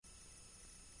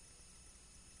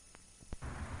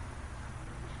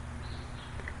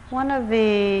One of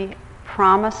the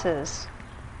promises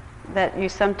that you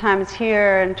sometimes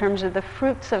hear in terms of the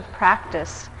fruits of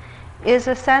practice is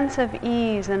a sense of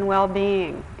ease and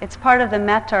well-being. It's part of the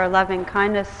metta or loving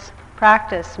kindness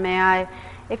practice. May I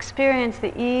experience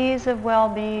the ease of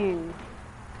well-being.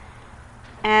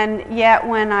 And yet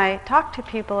when I talk to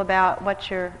people about what's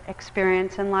your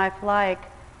experience in life like,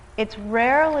 it's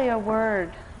rarely a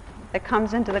word that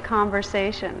comes into the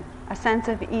conversation, a sense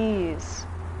of ease.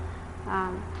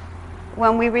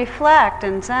 When we reflect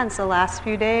and sense the last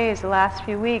few days, the last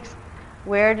few weeks,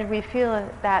 where did we feel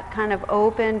that kind of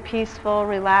open, peaceful,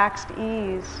 relaxed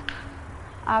ease?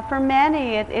 For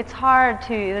many, it's hard to,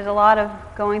 there's a lot of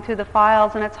going through the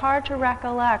files, and it's hard to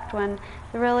recollect when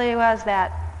there really was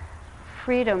that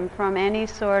freedom from any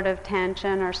sort of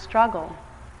tension or struggle.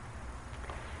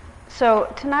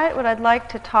 So tonight what I'd like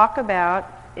to talk about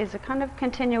is a kind of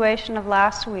continuation of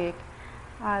last week.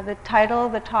 The title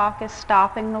of the talk is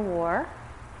Stopping the War.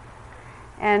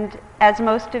 And as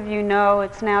most of you know,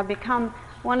 it's now become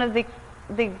one of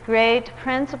the great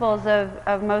principles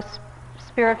of most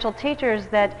spiritual teachers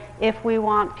that if we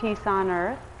want peace on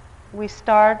earth, we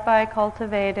start by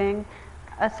cultivating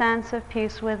a sense of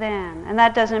peace within. And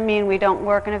that doesn't mean we don't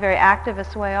work in a very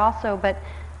activist way also, but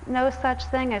no such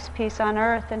thing as peace on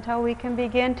earth until we can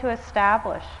begin to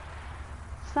establish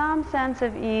some sense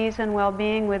of ease and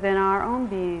well-being within our own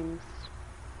beings.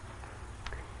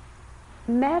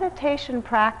 Meditation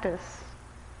practice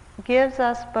gives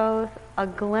us both a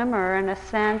glimmer and a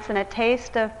sense and a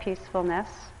taste of peacefulness.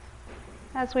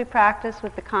 As we practice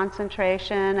with the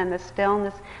concentration and the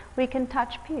stillness, we can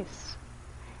touch peace.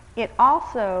 It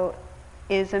also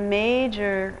is a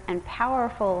major and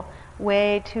powerful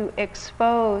way to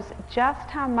expose just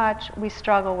how much we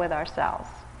struggle with ourselves.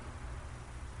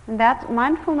 And that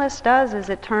mindfulness does is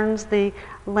it turns the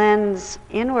lens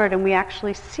inward and we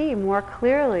actually see more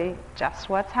clearly just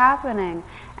what's happening.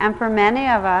 And for many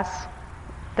of us,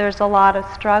 there's a lot of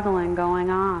struggling going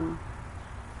on.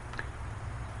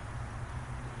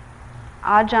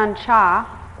 Ajahn Chah,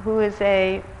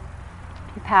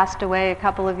 he passed away a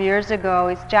couple of years ago.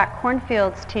 He's Jack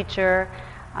Kornfield's teacher,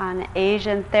 an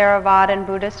Asian Theravada and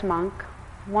Buddhist monk.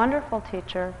 Wonderful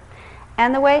teacher.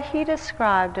 And the way he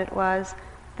described it was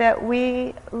that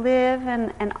we live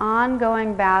in an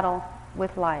ongoing battle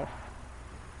with life.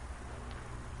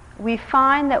 We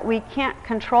find that we can't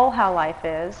control how life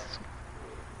is,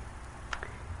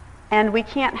 and we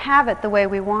can't have it the way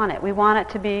we want it. We want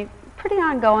it to be pretty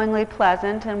ongoingly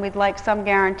pleasant, and we'd like some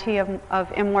guarantee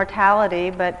of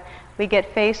immortality, but we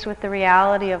get faced with the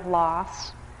reality of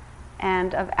loss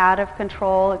and of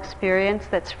out-of-control experience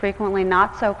that's frequently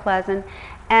not so pleasant,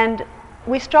 and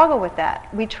we struggle with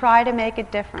that. We try to make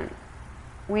it different.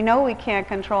 We know we can't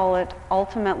control it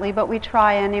ultimately, but we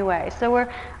try anyway. So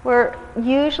we're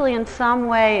usually in some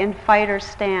way in fighter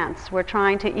stance. We're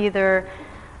trying to either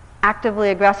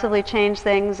actively, aggressively change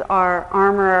things or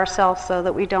armor ourselves so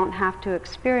that we don't have to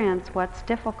experience what's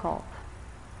difficult.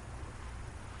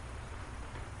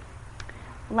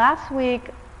 Last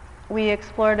week, we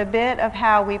explored a bit of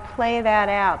how we play that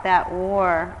out, that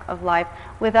war of life,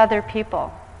 with other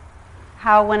people.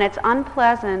 How when it's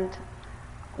unpleasant,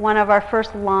 one of our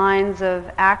first lines of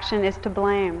action is to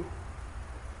blame.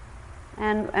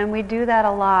 And we do that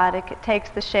a lot. It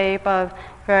takes the shape of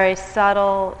very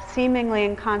subtle, seemingly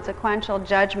inconsequential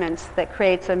judgments that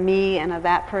creates a me and a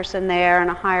that person there and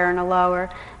a higher and a lower,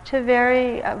 to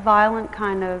very violent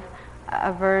kind of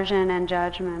aversion and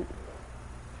judgment.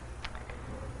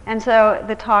 And so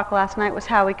the talk last night was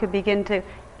how we could begin to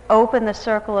open the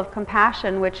circle of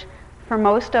compassion, which for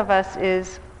most of us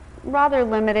is rather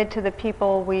limited to the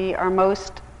people we are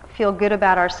most feel good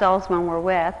about ourselves when we're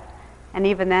with, and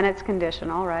even then it's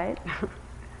conditional, right?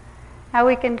 How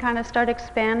we can kind of start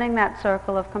expanding that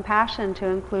circle of compassion to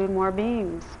include more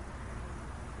beings.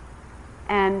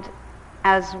 And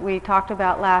as we talked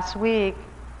about last week,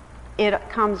 it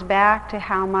comes back to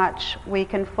how much we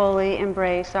can fully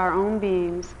embrace our own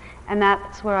beings, and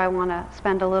that's where I want to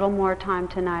spend a little more time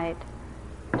tonight.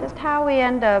 Just how we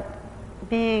end up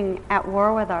being at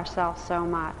war with ourselves so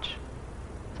much.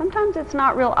 Sometimes it's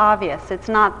not real obvious. It's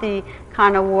not the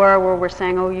kind of war where we're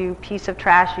saying, oh, you piece of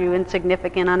trash, you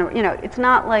insignificant, it's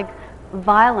not like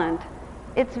violent.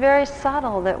 It's very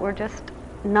subtle that we're just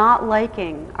not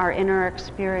liking our inner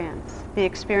experience, the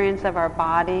experience of our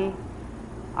body,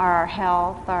 our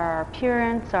health, our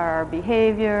appearance, our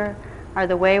behavior, or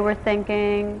the way we're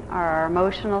thinking, or our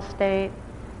emotional state.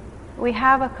 We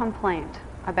have a complaint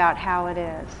about how it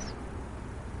is.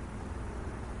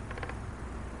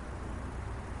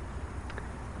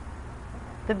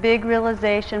 the big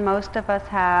realization most of us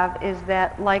have is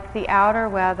that, like the outer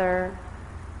weather,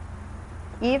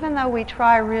 even though we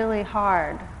try really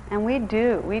hard, and we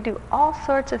do all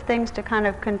sorts of things to kind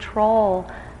of control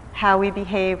how we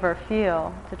behave or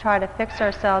feel, to try to fix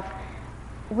ourselves,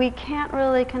 we can't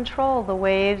really control the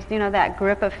waves, that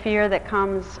grip of fear that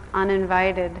comes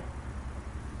uninvited,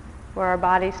 where our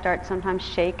body starts sometimes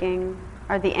shaking,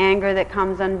 or the anger that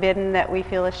comes unbidden that we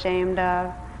feel ashamed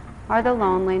of, or the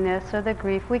loneliness or the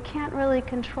grief. We can't really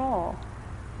control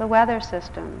the weather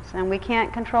systems, and we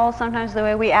can't control sometimes the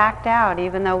way we act out,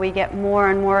 even though we get more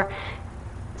and more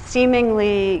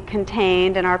seemingly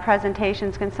contained and our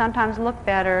presentations can sometimes look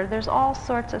better. There's all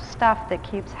sorts of stuff that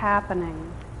keeps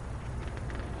happening.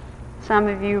 Some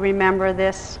of you remember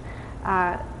this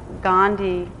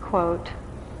Gandhi quote: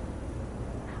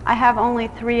 "I have only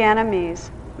 3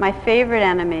 enemies. My favorite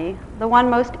enemy, the one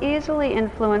most easily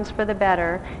influenced for the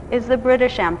better, is the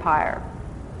British Empire.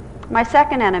 My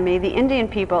second enemy, the Indian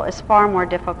people, is far more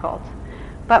difficult.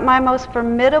 But my most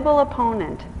formidable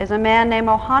opponent is a man named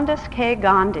Mohandas K.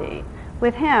 Gandhi.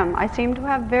 With him, I seem to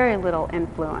have very little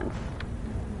influence."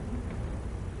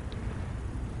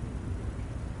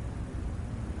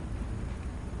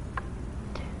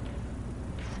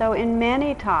 So in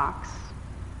many talks,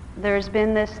 there's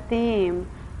been this theme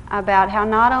about how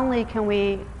not only can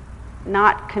we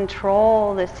not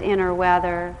control this inner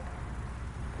weather,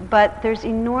 but there's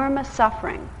enormous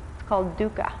suffering. It's called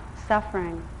dukkha,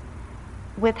 suffering,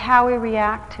 with how we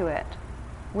react to it.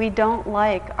 We don't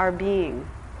like our being.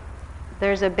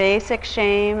 There's a basic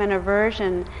shame and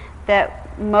aversion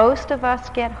that most of us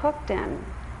get hooked in,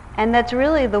 and that's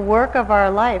really the work of our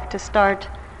life to start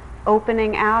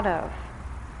opening out of.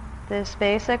 This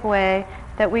basic way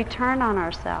that we turn on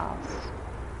ourselves.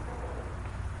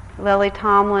 Lily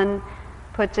Tomlin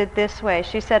puts it this way.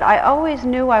 She said, "I always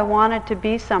knew I wanted to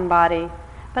be somebody,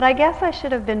 but I guess I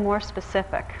should have been more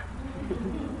specific."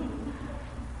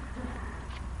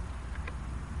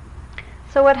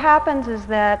 So what happens is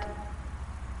that,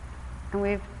 and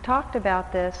we've talked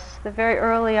about this, that very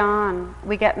early on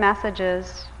we get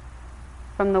messages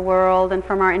from the world and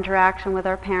from our interaction with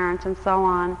our parents and so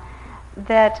on,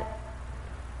 that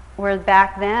where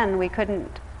back then we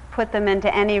couldn't put them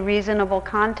into any reasonable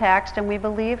context, and we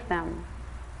believed them.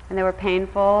 And they were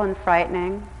painful and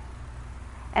frightening.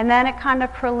 And then it kind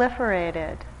of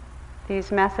proliferated,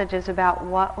 these messages about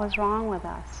what was wrong with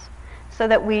us, so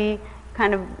that we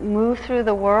kind of move through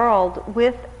the world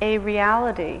with a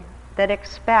reality that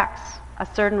expects a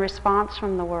certain response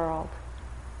from the world.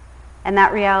 And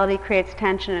that reality creates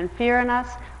tension and fear in us,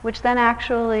 which then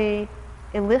actually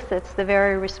elicits the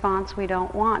very response we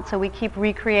don't want. So we keep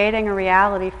recreating a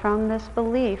reality from this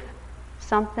belief,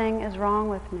 something is wrong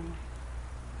with me.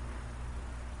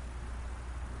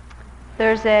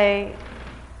 There's a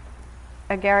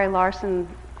Gary Larson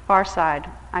Far Side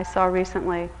I saw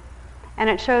recently, and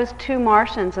it shows 2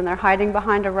 Martians, and they're hiding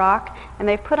behind a rock, and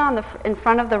they put on in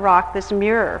front of the rock this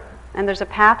mirror, and there's a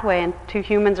pathway, and 2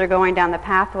 humans are going down the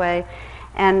pathway,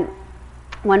 and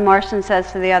one Martian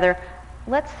says to the other,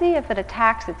 "Let's see if it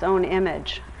attacks its own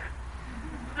image."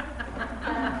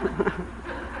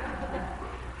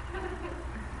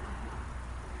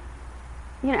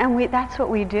 And that's what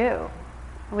we do.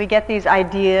 We get these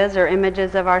ideas or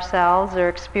images of ourselves or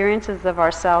experiences of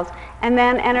ourselves, and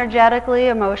then energetically,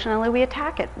 emotionally, we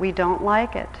attack it. We don't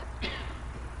like it.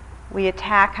 We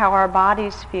attack how our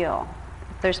bodies feel.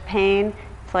 If there's pain,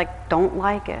 it's like, don't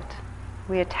like it.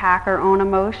 We attack our own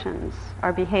emotions,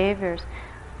 our behaviors.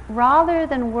 Rather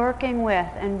than working with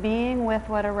and being with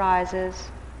what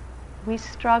arises, we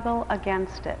struggle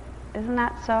against it. Isn't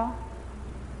that so?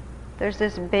 There's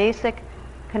this basic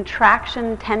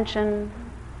contraction, tension,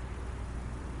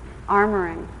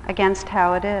 armoring against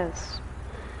how it is.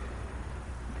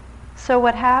 So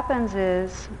what happens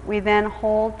is we then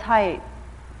hold tight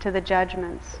to the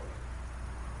judgments.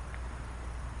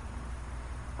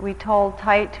 We hold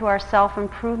tight to our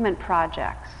self-improvement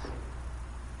projects.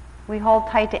 We hold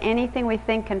tight to anything we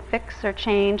think can fix or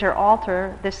change or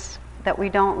alter this that we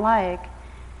don't like.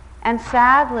 And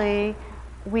sadly,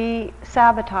 we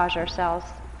sabotage ourselves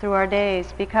through our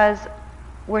days because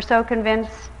we're so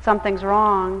convinced something's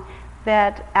wrong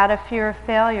that out of fear of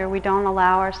failure, we don't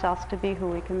allow ourselves to be who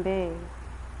we can be.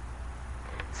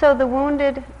 So the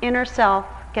wounded inner self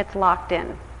gets locked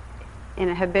in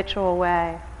a habitual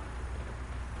way.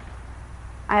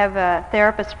 I have a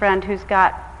therapist friend who's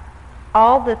got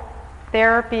all the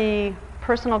therapy,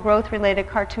 personal growth related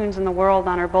cartoons in the world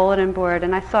on her bulletin board,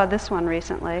 and I saw this one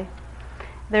recently.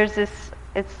 There's this,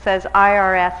 it says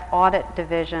IRS Audit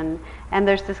Division, and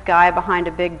there's this guy behind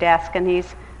a big desk, and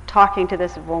he's talking to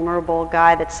this vulnerable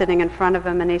guy that's sitting in front of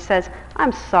him, and he says,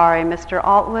 "I'm sorry, Mr.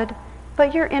 Altwood,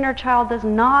 but your inner child does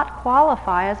not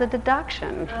qualify as a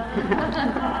deduction."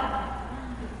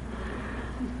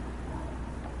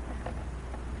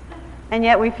 And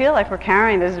yet we feel like we're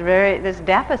carrying this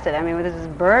deficit, with this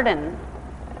burden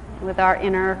with our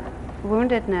inner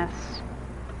woundedness.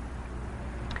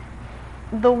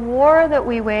 The war that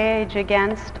we wage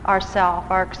against ourself,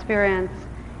 our experience,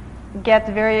 gets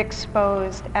very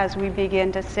exposed as we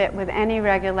begin to sit with any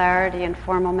regularity in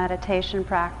formal meditation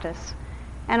practice.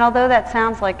 And although that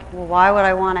sounds like, well, why would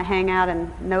I want to hang out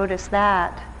and notice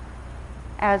that?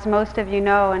 As most of you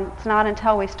know, and it's not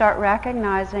until we start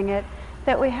recognizing it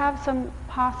that we have some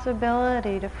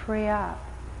possibility to free up.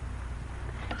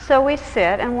 So we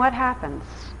sit, and what happens?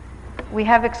 We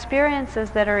have experiences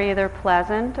that are either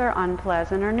pleasant or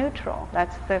unpleasant or neutral.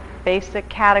 That's the basic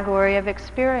category of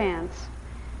experience.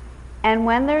 And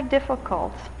when they're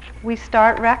difficult, we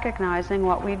start recognizing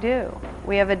what we do.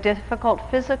 We have a difficult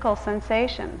physical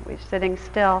sensation. We're sitting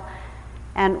still,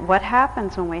 and what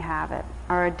happens when we have it?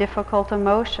 Or a difficult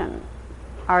emotion,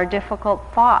 or a difficult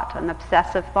thought, an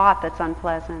obsessive thought that's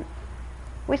unpleasant.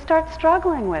 We start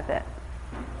struggling with it.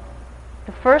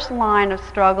 The first line of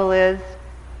struggle is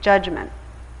judgment.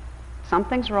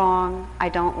 Something's wrong. I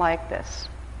don't like this.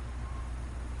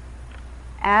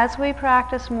 As we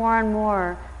practice more and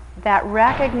more, that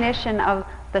recognition of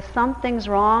the something's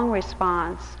wrong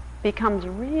response becomes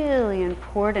really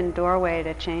important doorway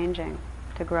to changing,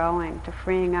 to growing, to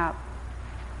freeing up.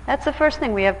 That's the first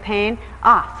thing. We have pain.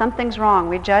 Something's wrong.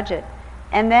 We judge it.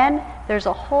 And then there's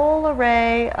a whole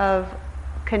array of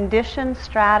conditioned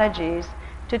strategies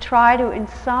to try to in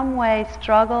some way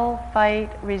struggle, fight,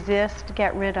 resist,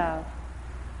 get rid of.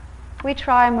 We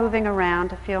try moving around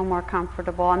to feel more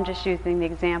comfortable. I'm just using the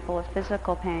example of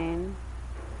physical pain.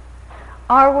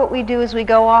 Or what we do is we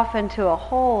go off into a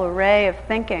whole array of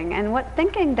thinking. And what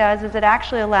thinking does is it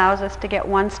actually allows us to get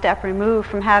one step removed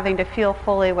from having to feel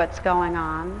fully what's going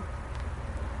on.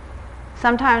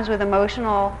 Sometimes with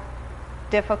emotional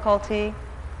difficulty,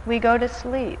 we go to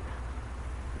sleep.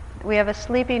 We have a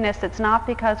sleepiness that's not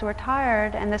because we're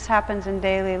tired, and this happens in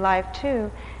daily life too,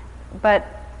 but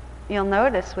you'll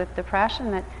notice with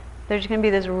depression that there's going to be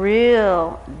this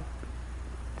real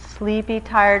sleepy,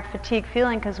 tired, fatigued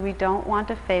feeling because we don't want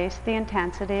to face the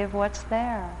intensity of what's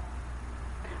there.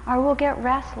 Or we'll get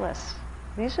restless.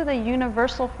 These are the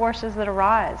universal forces that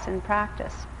arise in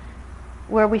practice,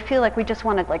 where we feel like we just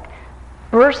want to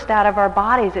burst out of our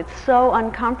bodies. It's so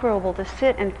uncomfortable to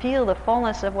sit and feel the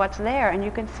fullness of what's there, and you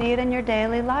can see it in your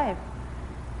daily life.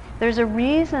 There's a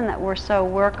reason that we're so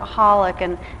workaholic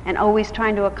and always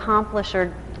trying to accomplish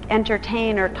or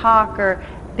entertain or talk or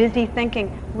busy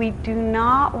thinking. We do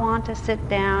not want to sit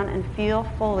down and feel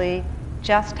fully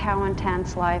just how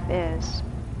intense life is.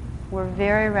 We're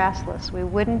very restless. We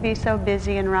wouldn't be so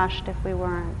busy and rushed if we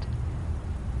weren't.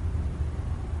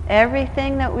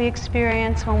 Everything that we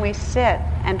experience when we sit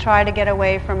and try to get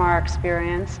away from our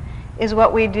experience is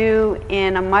what we do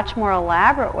in a much more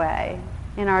elaborate way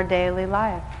in our daily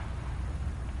life.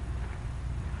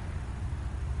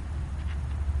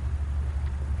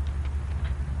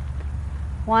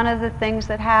 One of the things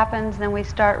that happens, then we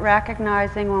start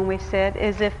recognizing when we sit,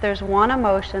 is if there's one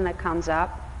emotion that comes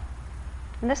up,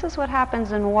 and this is what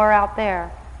happens in war out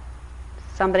there.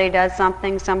 Somebody does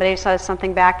something, somebody says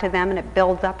something back to them, and it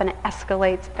builds up and it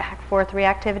escalates back, forth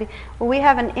reactivity. Well, we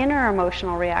have an inner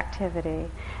emotional reactivity.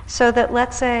 So that,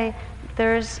 let's say,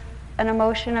 there's an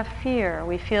emotion of fear.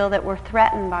 We feel that we're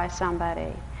threatened by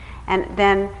somebody. And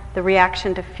then the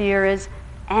reaction to fear is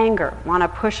anger, want to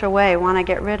push away, want to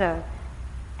get rid of.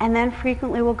 And then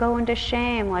frequently we'll go into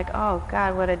shame, like, oh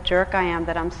God, what a jerk I am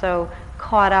that I'm so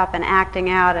caught up and acting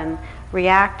out and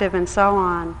reactive and so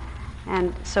on.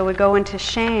 And so we go into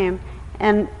shame,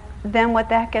 and then what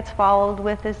that gets followed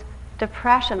with is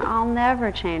depression. I'll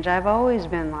never change. I've always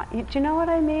been like. Do you know what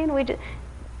I mean?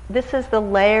 This is the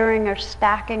layering or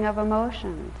stacking of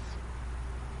emotions.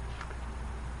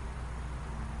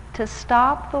 To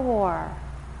stop the war,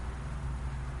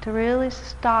 to really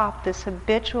stop this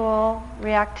habitual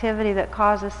reactivity that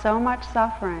causes so much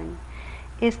suffering,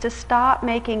 is to stop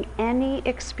making any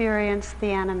experience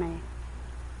the enemy.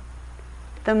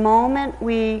 The moment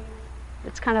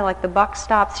it's kind of like the buck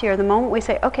stops here. The moment we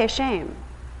say, okay, shame.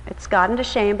 It's gotten to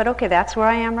shame, but okay, that's where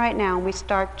I am right now. And we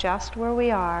start just where we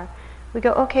are. We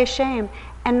go, okay, shame,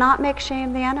 and not make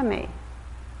shame the enemy.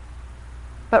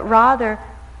 But rather,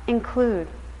 include.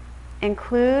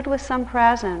 Include with some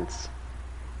presence.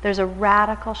 There's a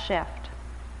radical shift.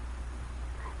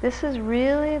 This is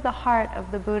really the heart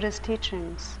of the Buddha's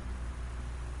teachings.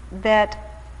 That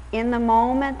in the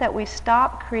moment that we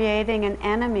stop creating an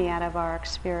enemy out of our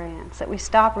experience, that we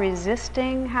stop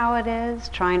resisting how it is,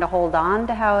 trying to hold on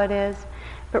to how it is,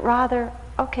 but rather,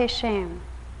 okay, shame.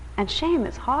 And shame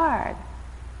is hard.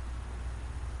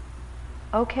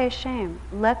 Okay, shame.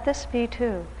 Let this be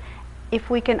too. If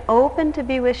we can open to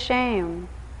be with shame,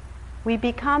 we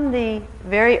become the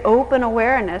very open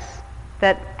awareness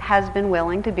that has been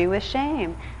willing to be with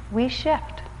shame. We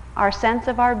shift. Our sense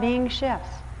of our being shifts.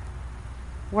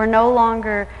 We're no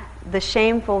longer the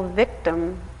shameful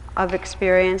victim of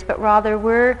experience, but rather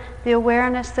we're the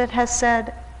awareness that has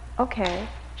said, okay,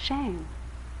 shame.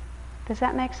 Does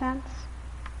that make sense?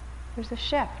 There's a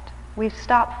shift. We've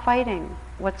stopped fighting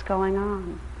what's going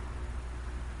on.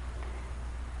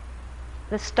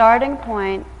 The starting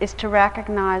point is to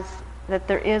recognize that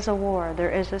there is a war, there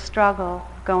is a struggle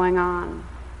going on.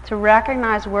 To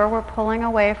recognize where we're pulling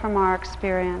away from our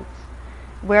experience,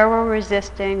 where we're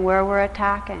resisting, where we're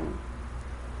attacking.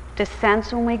 To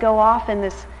sense when we go off in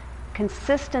this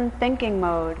consistent thinking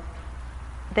mode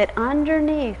that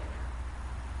underneath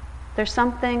there's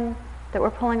something that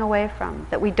we're pulling away from,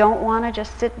 that we don't want to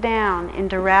just sit down in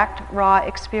direct, raw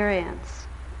experience.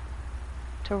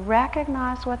 To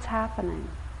recognize what's happening.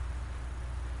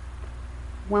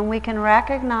 When we can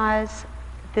recognize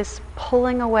this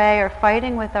pulling away or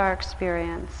fighting with our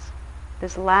experience,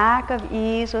 this lack of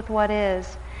ease with what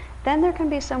is, then there can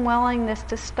be some willingness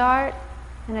to start,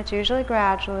 and it's usually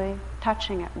gradually,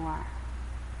 touching it more.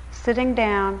 Sitting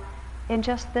down in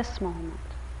just this moment.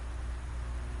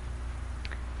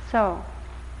 So,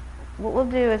 what we'll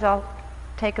do is I'll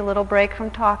take a little break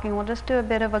from talking. We'll just do a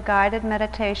bit of a guided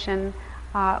meditation,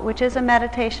 which is a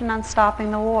meditation on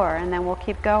stopping the war, and then we'll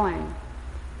keep going.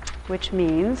 Which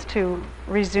means to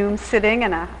resume sitting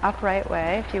in an upright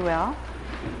way, if you will.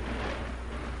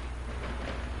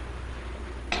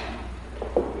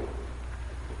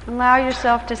 Allow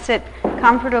yourself to sit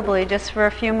comfortably just for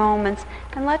a few moments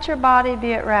and let your body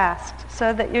be at rest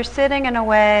so that you're sitting in a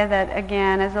way that,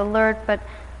 again, is alert but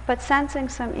sensing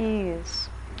some ease.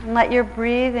 And let your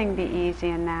breathing be easy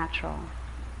and natural.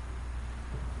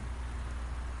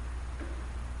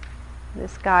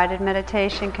 This guided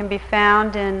meditation can be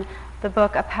found in the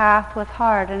book A Path with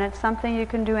Heart, and it's something you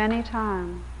can do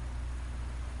anytime.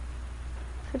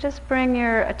 So just bring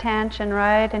your attention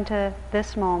right into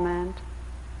this moment,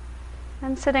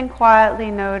 and sitting quietly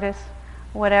notice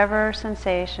whatever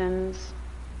sensations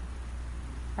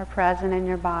are present in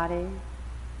your body.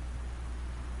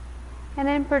 And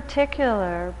in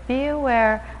particular, be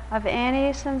aware of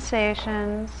any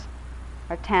sensations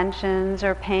or tensions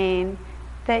or pain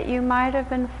that you might have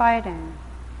been fighting,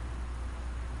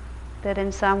 that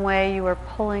in some way you were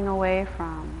pulling away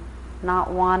from, not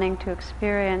wanting to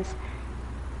experience.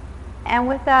 And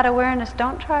with that awareness,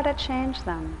 don't try to change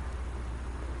them.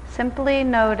 Simply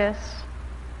notice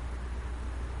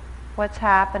what's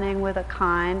happening with a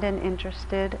kind and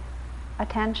interested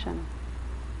attention.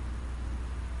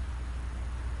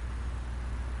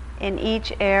 In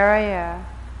each area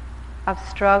of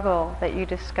struggle that you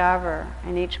discover,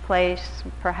 in each place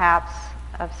perhaps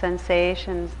of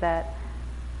sensations that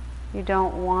you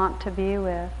don't want to be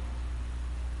with,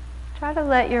 try to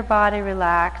let your body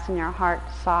relax and your heart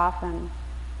soften,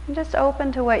 and just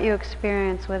open to what you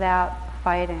experience without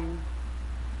fighting.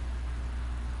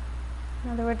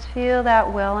 In other words, feel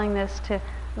that willingness to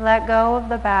let go of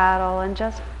the battle and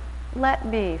just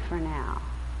let be for now.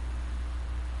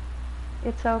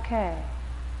 It's okay.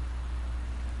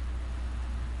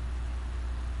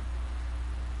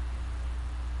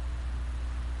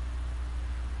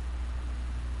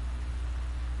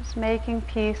 Just making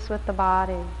peace with the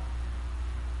body.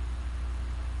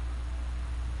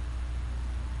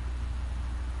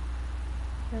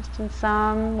 Just in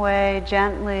some way,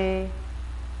 gently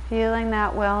feeling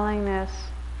that willingness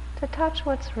to touch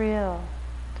what's real,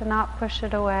 to not push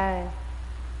it away.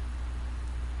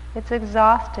 It's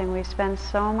exhausting. We spend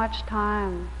so much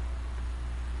time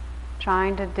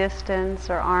trying to distance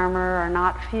or armor or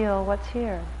not feel what's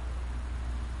here.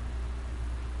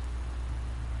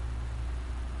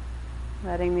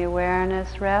 Letting the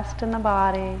awareness rest in the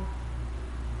body.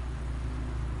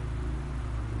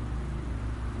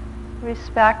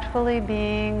 Respectfully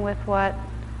being with what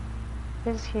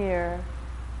is here.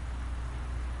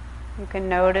 You can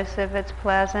notice if it's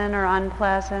pleasant or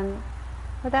unpleasant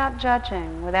without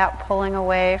judging, without pulling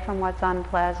away from what's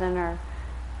unpleasant or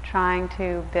trying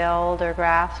to build or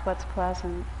grasp what's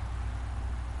pleasant.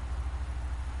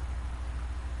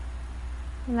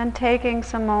 And then taking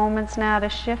some moments now to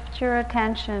shift your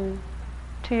attention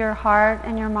to your heart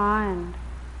and your mind.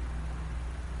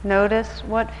 Notice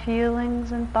what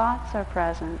feelings and thoughts are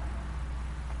present.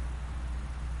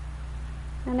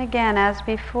 And again, as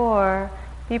before,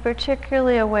 be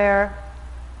particularly aware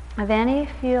of any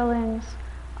feelings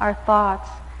or thoughts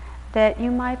that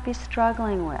you might be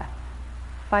struggling with,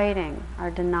 fighting or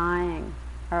denying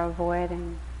or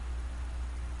avoiding.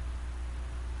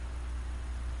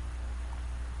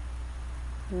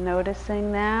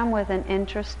 Noticing them with an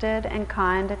interested and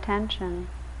kind attention.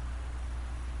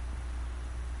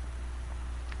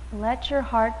 Let your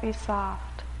heart be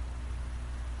soft.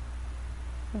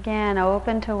 Again,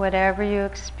 open to whatever you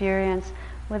experience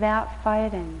without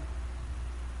fighting.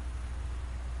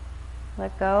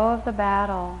 Let go of the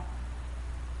battle.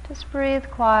 Just breathe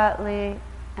quietly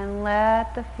and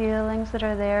let the feelings that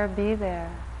are there be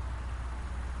there.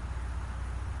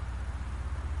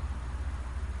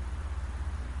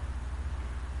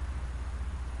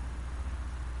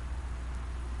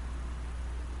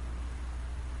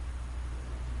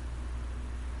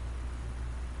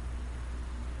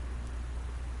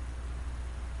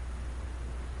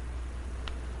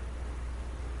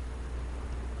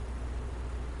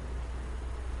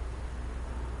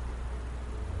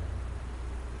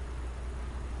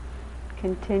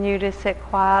 Continue to sit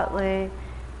quietly,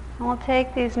 and we'll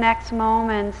take these next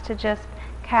moments to just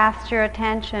cast your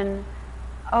attention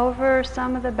over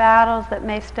some of the battles that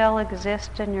may still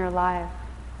exist in your life.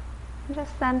 And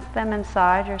just sense them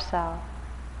inside yourself.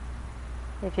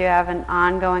 If you have an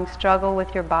ongoing struggle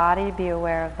with your body, be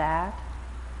aware of that.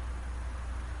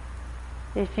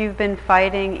 If you've been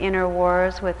fighting inner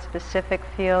wars with specific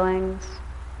feelings,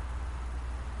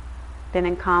 been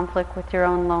in conflict with your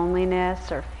own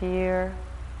loneliness or fear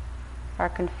or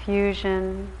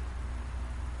confusion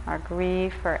or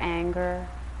grief or anger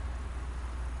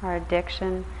or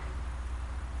addiction,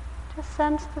 just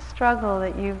sense the struggle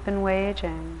that you've been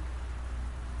waging.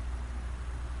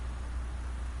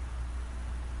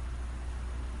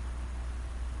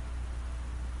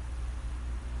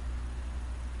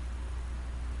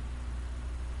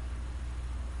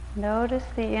 Notice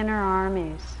the inner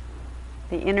armies,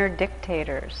 the inner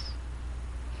dictators,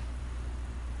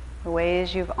 the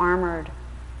ways you've armored,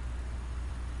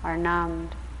 are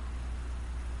numbed,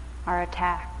 are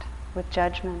attacked with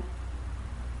judgment.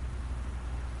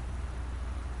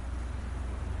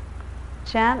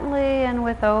 Gently and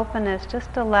with openness,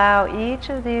 just allow each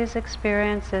of these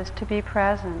experiences to be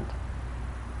present.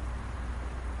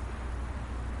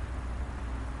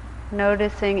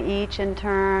 Noticing each in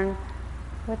turn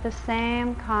with the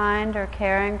same kind or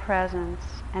caring presence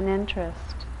and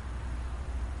interest.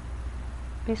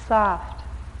 Be soft.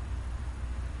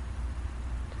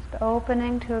 Just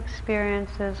opening to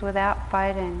experiences without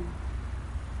fighting.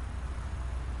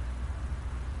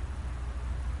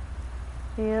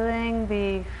 Feeling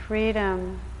the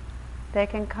freedom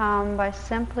that can come by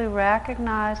simply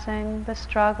recognizing the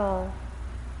struggle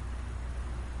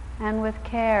and with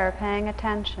care paying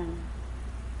attention.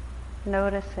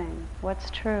 Noticing what's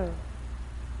true.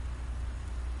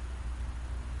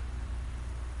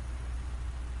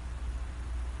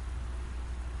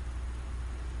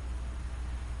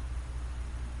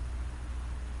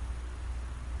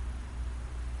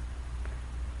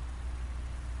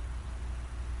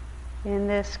 In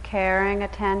this caring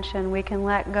attention, we can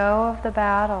let go of the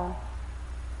battle.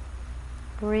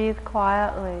 Breathe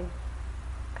quietly.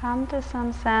 Come to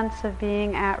some sense of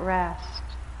being at rest.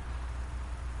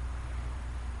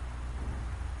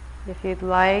 If you'd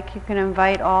like, you can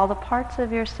invite all the parts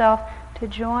of yourself to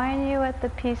join you at the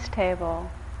peace table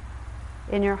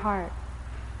in your heart.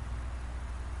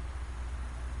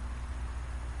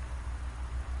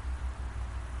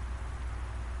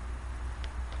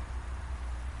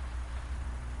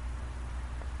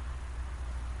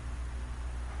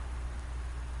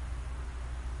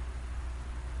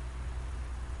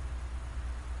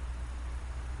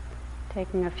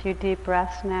 Taking a few deep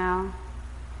breaths now.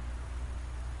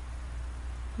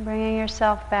 Bringing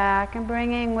yourself back and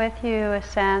bringing with you a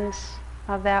sense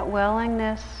of that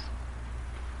willingness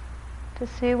to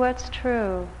see what's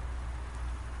true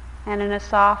and in a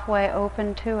soft way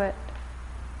open to it.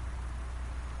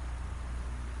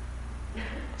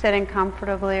 Sitting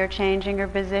comfortably or changing your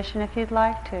position if you'd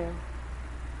like to.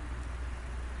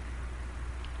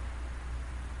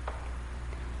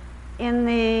 In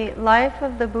the life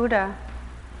of the Buddha,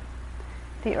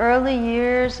 the early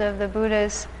years of the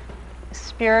Buddha's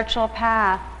spiritual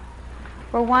path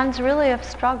were ones really of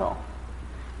struggle.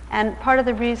 And part of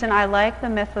the reason I like the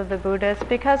myth of the Buddha is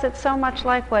because it's so much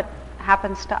like what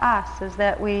happens to us, is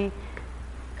that we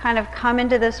kind of come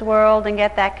into this world and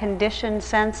get that conditioned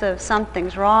sense of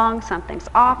something's wrong, something's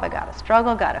off, I gotta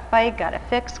struggle, gotta fight, gotta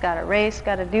fix, gotta race,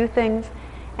 gotta do things.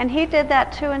 And he did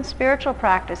that too in spiritual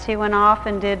practice. He went off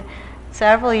and did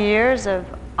several years of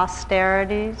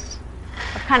austerities,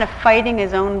 of kind of fighting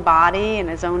his own body and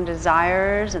his own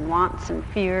desires and wants and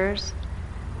fears.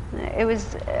 It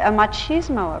was a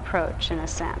machismo approach in a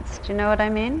sense. Do you know what I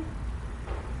mean?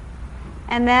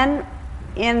 And then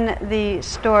in the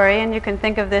story, and you can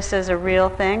think of this as a real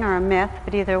thing or a myth,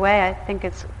 but either way I think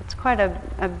it's quite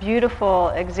a beautiful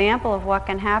example of what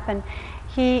can happen.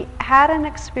 He had an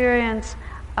experience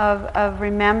of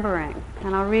remembering,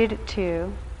 and I'll read it to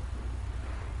you.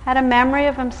 Had a memory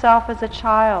of himself as a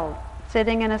child,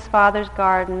 sitting in his father's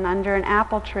garden under an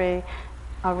apple tree,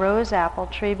 a rose apple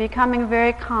tree, becoming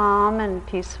very calm and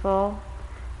peaceful,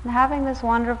 and having this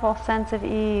wonderful sense of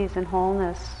ease and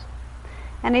wholeness.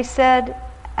 And he said,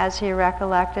 as he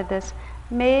recollected this,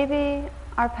 maybe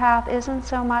our path isn't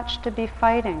so much to be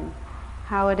fighting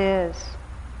how it is,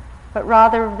 but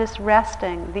rather this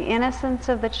resting, the innocence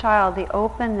of the child, the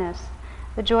openness,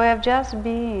 the joy of just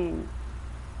being.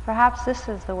 Perhaps this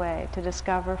is the way to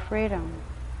discover freedom.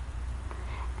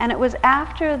 And it was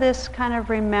after this kind of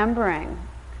remembering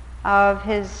of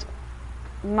his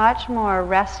much more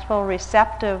restful,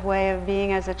 receptive way of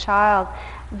being as a child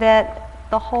that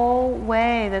the whole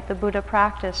way that the Buddha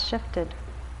practiced shifted.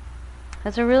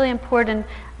 It's a really important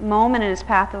moment in his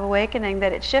path of awakening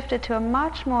that it shifted to a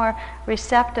much more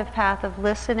receptive path of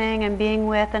listening and being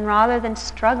with, and rather than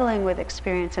struggling with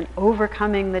experience and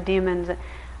overcoming the demons,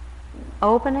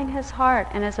 opening his heart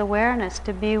and his awareness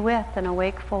to be with in a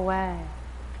wakeful way.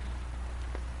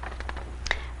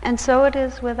 And so it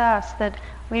is with us that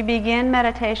we begin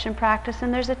meditation practice,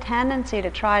 and there's a tendency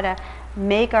to try to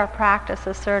make our practice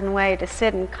a certain way, to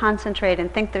sit and concentrate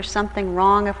and think there's something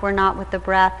wrong if we're not with the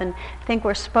breath, and think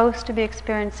we're supposed to be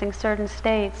experiencing certain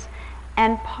states.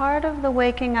 And part of the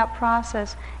waking up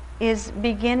process is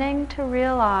beginning to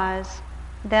realize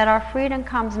that our freedom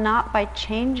comes not by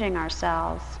changing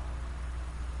ourselves,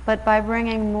 but by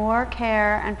bringing more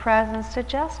care and presence to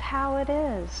just how it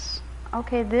is.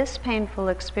 Okay, this painful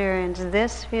experience,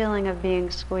 this feeling of being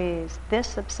squeezed,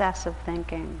 this obsessive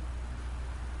thinking.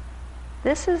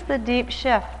 This is the deep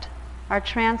shift, our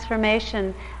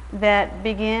transformation that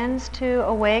begins to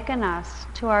awaken us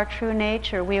to our true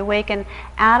nature. We awaken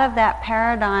out of that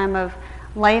paradigm of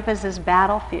life as this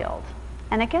battlefield.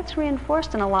 And it gets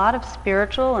reinforced in a lot of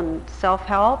spiritual and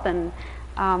self-help and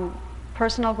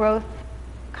personal growth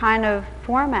kind of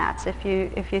formats,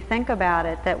 if you think about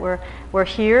it, that we're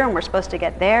here and we're supposed to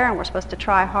get there and we're supposed to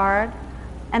try hard.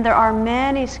 And there are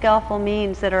many skillful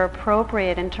means that are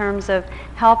appropriate in terms of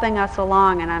helping us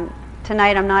along, and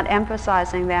tonight I'm not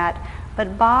emphasizing that,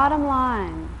 but bottom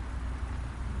line,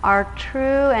 our true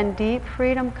and deep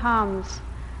freedom comes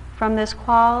from this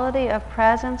quality of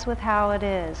presence with how it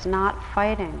is, not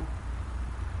fighting.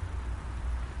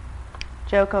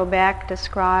 Joko Beck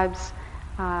describes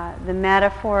the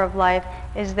metaphor of life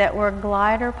is that we're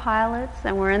glider pilots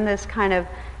and we're in this kind of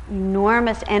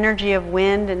enormous energy of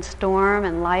wind and storm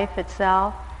and life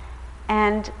itself.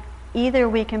 And either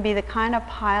we can be the kind of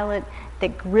pilot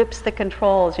that grips the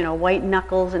controls, white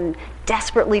knuckles, and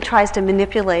desperately tries to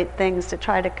manipulate things to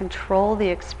try to control the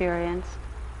experience,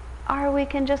 or we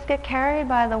can just get carried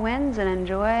by the winds and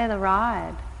enjoy the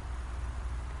ride.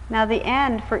 Now the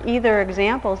end for either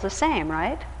example is the same,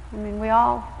 right? I mean, we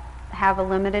all have a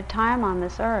limited time on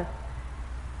this earth.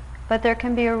 But there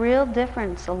can be a real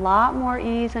difference, a lot more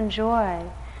ease and joy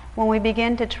when we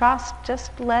begin to trust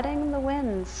just letting the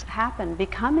winds happen,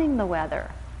 becoming the weather,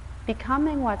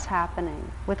 becoming what's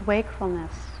happening with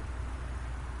wakefulness.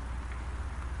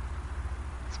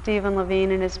 Stephen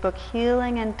Levine, in his book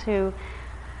Healing into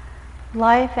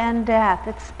Life and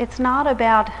Death, it's not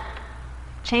about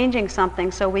changing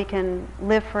something so we can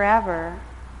live forever.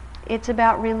 It's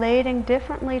about relating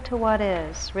differently to what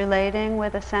is, relating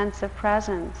with a sense of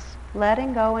presence,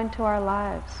 letting go into our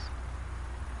lives.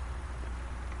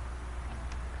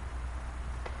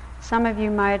 Some of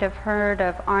you might have heard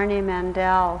of Arnie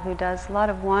Mandel, who does a lot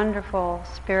of wonderful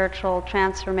spiritual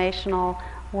transformational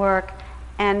work,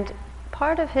 and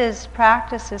part of his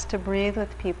practice is to breathe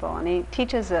with people, and he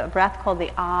teaches a breath called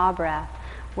the ah breath,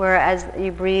 where as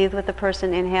you breathe with the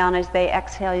person, inhale, and as they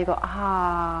exhale you go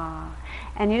ah.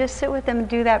 And you just sit with them and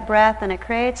do that breath, and it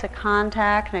creates a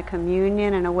contact and a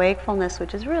communion and a wakefulness,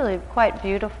 which is really quite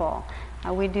beautiful.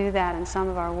 We do that in some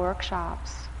of our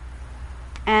workshops.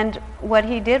 And what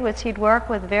he did was he'd work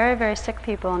with very, very sick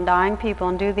people and dying people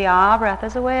and do the ah breath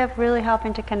as a way of really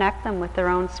helping to connect them with their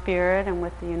own spirit and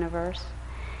with the universe.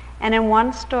 And in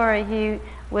one story, he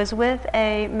was with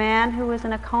a man who was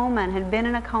in a coma and had been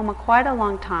in a coma quite a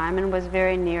long time and was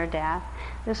very near death.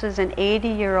 This was an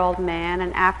 80-year-old man,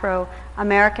 an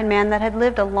Afro-American man that had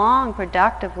lived a long,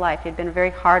 productive life. He'd been a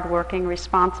very hard-working,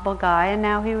 responsible guy, and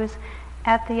now he was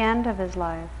at the end of his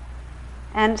life.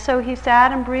 And so he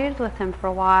sat and breathed with him for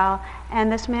a while,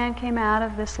 and this man came out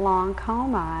of this long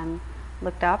coma and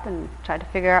looked up and tried to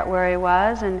figure out where he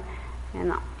was, and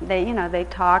they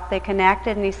talked, they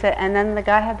connected, and he said, and then the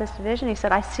guy had this vision. He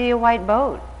said, "I see a white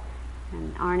boat."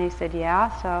 And Arnie said, "Yeah."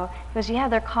 So he goes, "Yeah,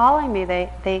 they're calling me.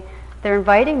 They're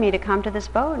inviting me to come to this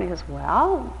boat." And he goes,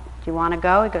 "Well, do you want to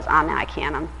go?" He goes, "Oh, no, I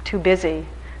can't. I'm too busy."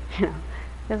 He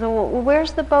goes, "Well,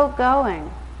 where's the boat going?"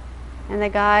 And the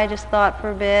guy just thought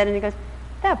for a bit, and he goes,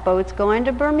 "That boat's going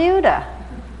to Bermuda."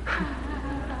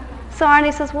 So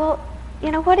Arnie says, "Well,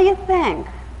 what do you think?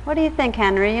 What do you think,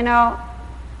 Henry?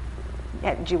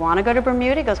 Do you want to go to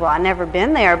Bermuda?" He goes, "Well, I've never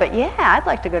been there, but yeah, I'd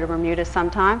like to go to Bermuda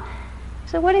sometime."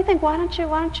 So what do you think? Why don't you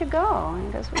go? And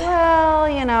he goes, "Well,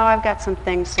 I've got some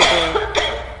things to do."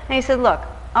 And he said, "Look,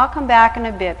 I'll come back in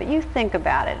a bit, but you think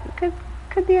about it. It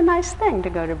could be a nice thing to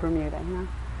go to Bermuda,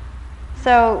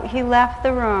 So he left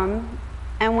the room,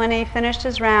 and when he finished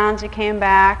his rounds, he came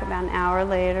back about an hour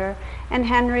later, and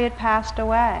Henry had passed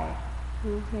away.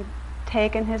 He'd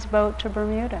taken his boat to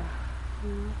Bermuda.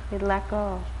 He'd let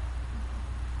go.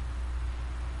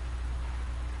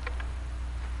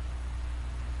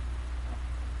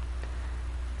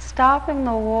 Stopping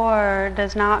the war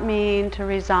does not mean to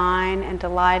resign and to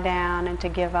lie down and to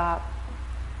give up.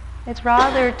 It's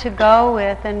rather to go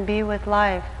with and be with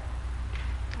life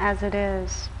as it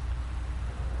is.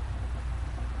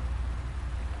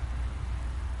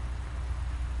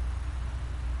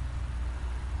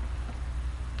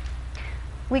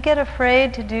 We get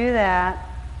afraid to do that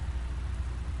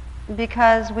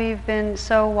because we've been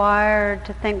so wired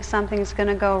to think something's going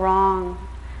to go wrong.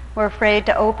 We're afraid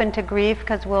to open to grief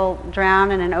because we'll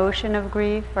drown in an ocean of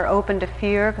grief, or open to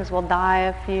fear because we'll die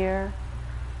of fear.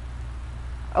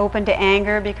 Open to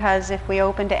anger because if we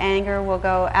open to anger, we'll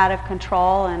go out of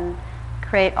control and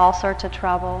create all sorts of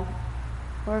trouble.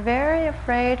 We're very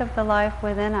afraid of the life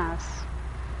within us.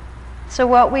 So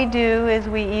what we do is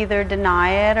we either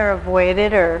deny it or avoid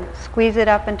it or squeeze it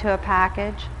up into a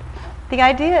package. The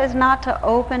idea is not to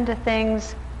open to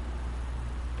things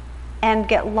and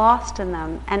get lost in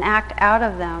them and act out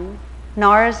of them,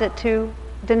 nor is it to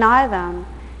deny them.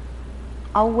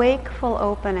 A wakeful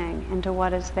opening into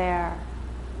what is there.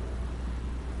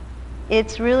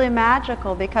 It's really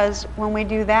magical because when we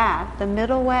do that, the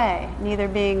middle way, neither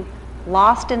being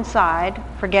lost inside,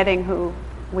 forgetting who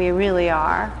we really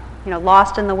are,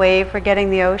 lost in the wave,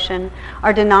 forgetting the ocean,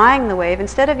 or denying the wave.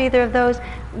 Instead of either of those,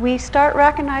 we start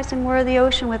recognizing we're the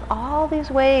ocean with all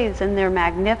these waves, and they're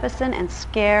magnificent and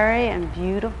scary and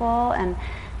beautiful and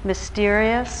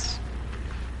mysterious.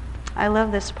 I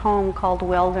love this poem called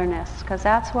Wilderness, because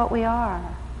that's what we are.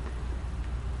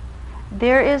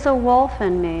 There is a wolf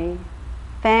in me,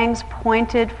 fangs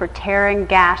pointed for tearing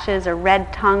gashes, a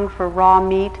red tongue for raw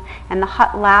meat, and the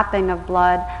hot lapping of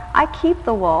blood. I keep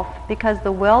the wolf because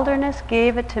the wilderness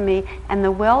gave it to me, and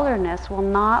the wilderness will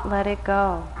not let it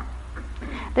go.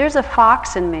 There's a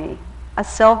fox in me, a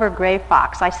silver gray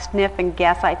fox. I sniff and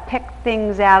guess. I pick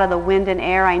things out of the wind and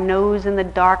air. I nose in the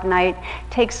dark night,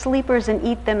 take sleepers and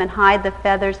eat them and hide the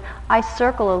feathers. I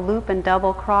circle a loop and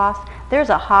double cross. There's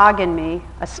a hog in me,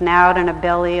 a snout and a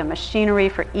belly, a machinery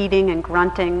for eating and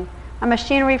grunting, a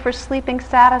machinery for sleeping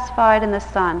satisfied in the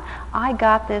sun. I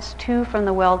got this too from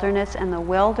the wilderness, and the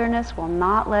wilderness will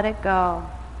not let it go.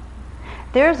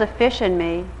 There's a fish in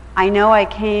me. I know I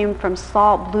came from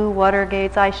salt blue water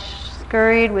gates. I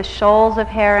scurried with shoals of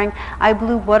herring. I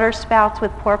blew water spouts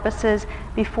with porpoises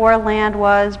before land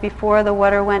was, before the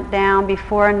water went down,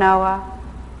 before Noah.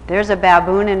 There's a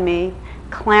baboon in me,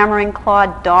 clamoring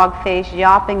clawed dog face,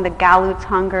 yawping the galoot's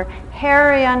hunger,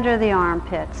 hairy under the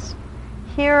armpits.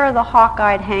 Here are the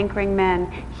hawk-eyed hankering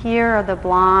men. Here are the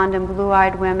blonde and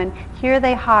blue-eyed women. Here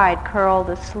they hide, curled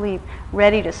asleep,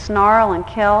 ready to snarl and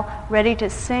kill, ready to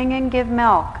sing and give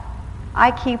milk.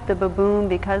 I keep the baboon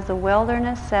because the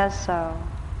wilderness says so.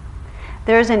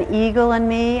 There's an eagle in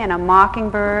me and a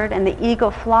mockingbird, and the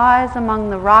eagle flies among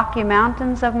the rocky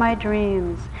mountains of my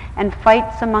dreams and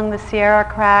fights among the Sierra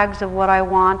crags of what I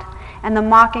want, and the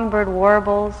mockingbird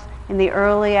warbles in the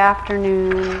early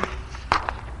afternoon.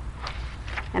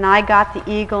 And I got the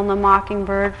eagle and the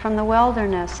mockingbird from the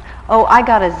wilderness. Oh, I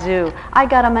got a zoo. I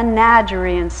got a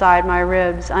menagerie inside my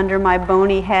ribs, under my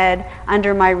bony head,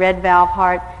 under my red valve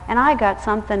heart, and I got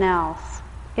something else.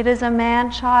 It is a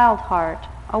man-child heart,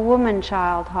 a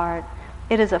woman-child heart.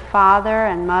 It is a father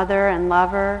and mother and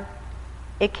lover.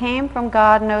 It came from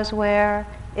God knows where.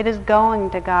 It is going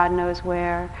to God knows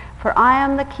where. For I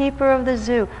am the keeper of the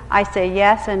zoo. I say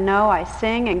yes and no. I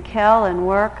sing and kill and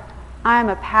work. I am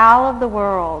a pal of the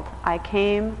world. I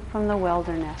came from the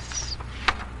wilderness.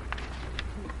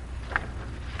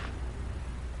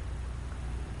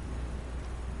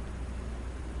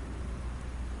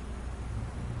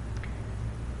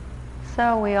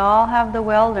 So we all have the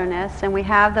wilderness, and we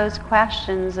have those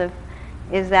questions of,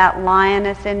 is that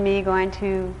lioness in me going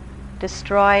to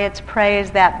destroy its prey? Is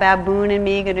that baboon in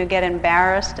me going to get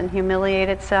embarrassed and humiliate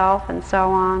itself, and so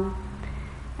on?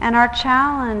 And our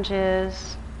challenge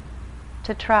is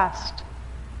to trust.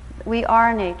 We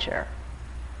are nature.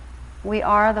 We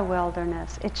are the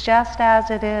wilderness. It's just as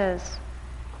it is.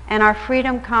 And our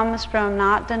freedom comes from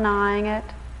not denying it,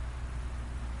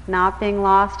 not being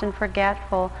lost and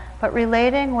forgetful, but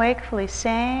relating wakefully,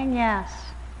 saying yes,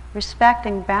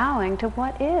 respecting, bowing to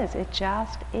what is. It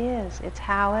just is. It's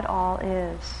how it all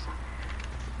is.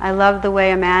 I love the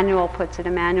way Emmanuel puts it.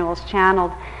 Emmanuel's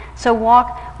channeled. So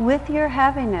walk with your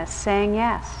heaviness, saying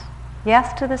yes.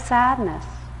 Yes to the sadness.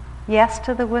 Yes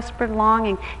to the whispered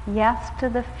longing. Yes to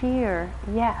the fear.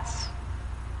 Yes.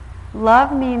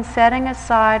 Love means setting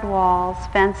aside walls,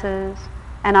 fences,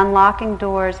 and unlocking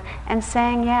doors and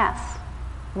saying yes.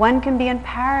 One can be in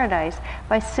paradise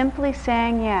by simply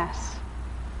saying yes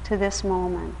to this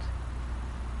moment.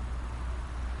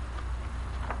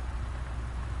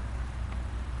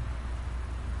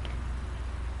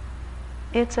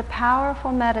 It's a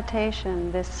powerful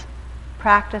meditation, this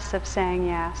practice of saying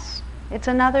yes. It's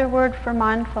another word for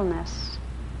mindfulness.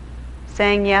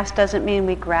 Saying yes doesn't mean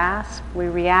we grasp, we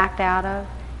react out of.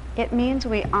 It means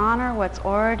we honor what's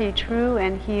already true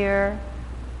and here,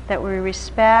 that we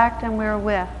respect and we're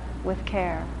with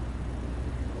care.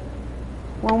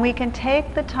 When we can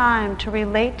take the time to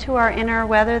relate to our inner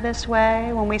weather this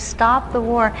way, when we stop the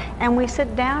war and we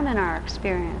sit down in our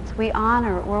experience, we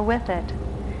honor it, we're with it,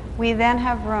 we then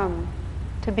have room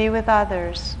to be with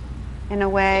others in a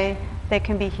way that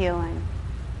can be healing.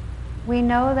 We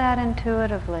know that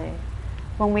intuitively.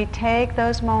 When we take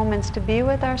those moments to be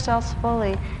with ourselves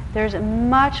fully, there's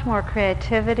much more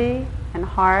creativity and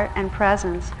heart and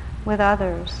presence with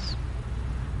others.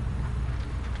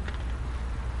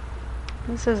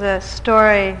 This is a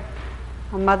story,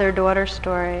 a mother-daughter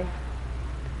story.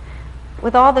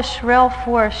 With all the shrill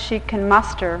force she can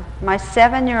muster, my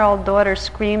 7-year-old daughter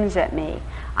screams at me,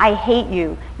 "I hate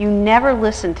you. You never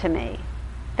listen to me."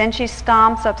 Then she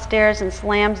stomps upstairs and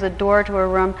slams the door to her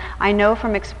room. I know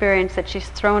from experience that she's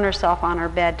thrown herself on her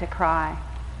bed to cry.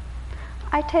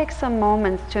 I take some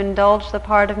moments to indulge the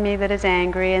part of me that is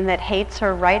angry and that hates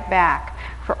her right back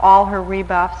for all her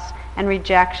rebuffs and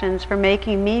rejections, for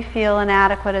making me feel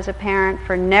inadequate as a parent,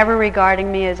 for never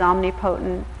regarding me as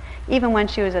omnipotent, even when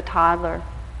she was a toddler.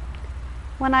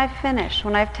 When I've finished,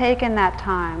 when I've taken that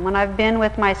time, when I've been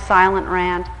with my silent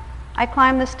rant, I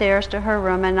climb the stairs to her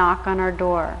room and knock on her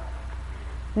door.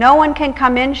 "No one can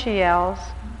come in," she yells.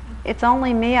 "It's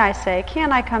only me," I say.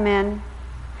 "Can't I come in?"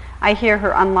 I hear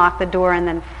her unlock the door and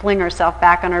then fling herself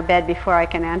back on her bed before I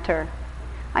can enter.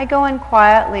 I go in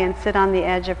quietly and sit on the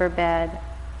edge of her bed.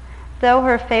 Though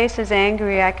her face is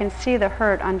angry, I can see the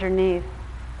hurt underneath.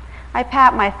 I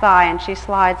pat my thigh and she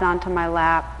slides onto my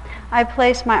lap. I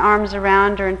place my arms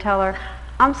around her and tell her,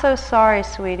 "I'm so sorry,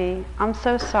 sweetie. I'm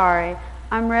so sorry.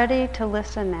 I'm ready to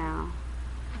listen now."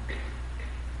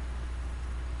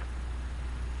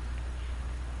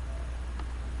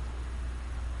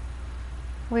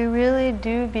 We really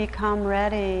do become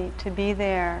ready to be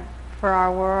there for our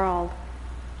world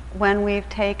when we've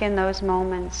taken those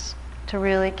moments to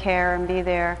really care and be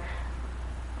there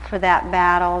for that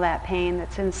battle, that pain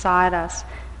that's inside us.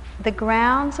 The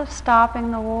grounds of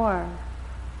stopping the war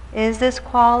is this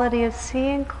quality of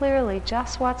seeing clearly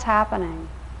just what's happening,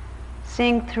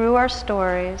 seeing through our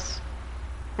stories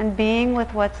and being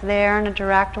with what's there in a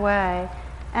direct way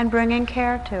and bringing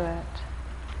care to it.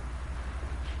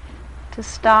 To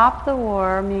stop the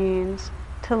war means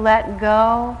to let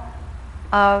go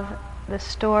of the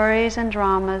stories and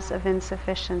dramas of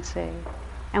insufficiency.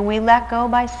 And we let go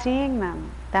by seeing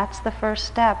them. That's the first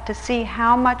step, to see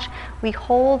how much we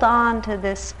hold on to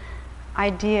this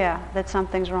idea that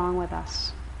something's wrong with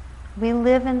us. We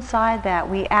live inside that,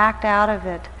 we act out of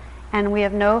it, and we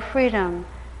have no freedom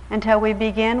until we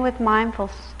begin with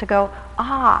mindfulness to go,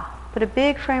 put a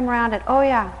big frame around it, oh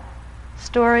yeah,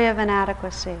 story of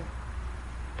inadequacy.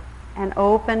 And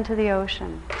open to the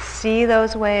ocean. See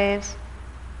those waves.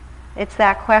 It's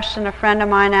that question a friend of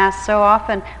mine asks so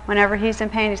often whenever he's in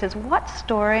pain. He says, "What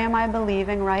story am I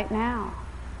believing right now?"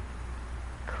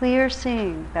 Clear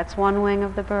seeing, that's one wing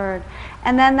of the bird.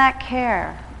 And then that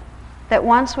care, that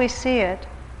once we see it,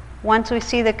 once we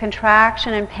see the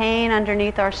contraction and pain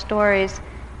underneath our stories,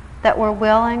 that we're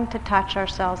willing to touch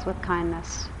ourselves with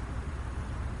kindness.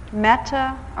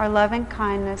 Metta, or loving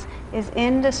kindness, is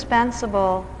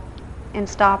indispensable in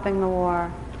stopping the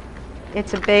war.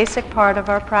 It's a basic part of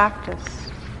our practice.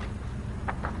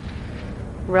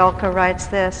 Rilke writes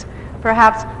this: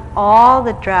 perhaps all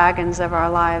the dragons of our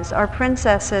lives are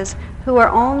princesses who are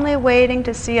only waiting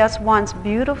to see us once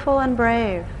beautiful and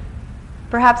brave.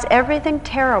 Perhaps everything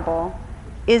terrible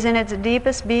is in its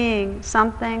deepest being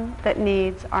something that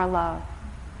needs our love.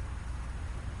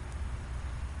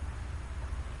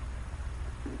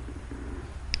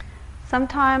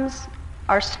 Sometimes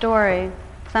our story,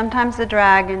 sometimes the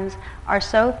dragons are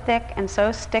so thick and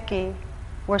so sticky,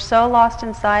 we're so lost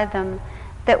inside them,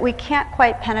 that we can't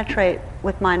quite penetrate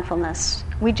with mindfulness.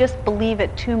 We just believe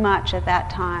it too much at that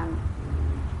time.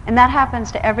 And that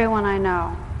happens to everyone I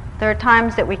know. There are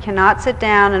times that we cannot sit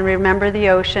down and remember the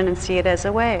ocean and see it as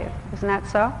a wave. Isn't that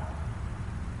so?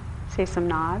 See some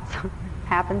nods.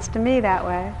 Happens to me that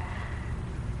way.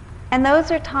 And those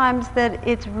are times that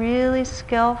it's really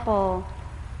skillful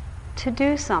to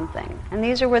do something. And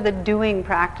these are where the doing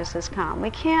practices come.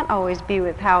 We can't always be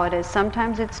with how it is.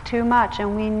 Sometimes it's too much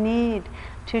and we need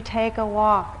to take a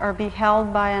walk or be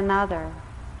held by another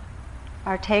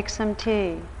or take some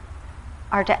tea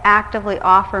or to actively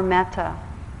offer metta,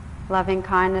 loving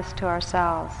kindness to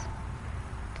ourselves.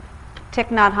 Thich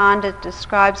Nhat Hanh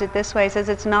describes it this way. He says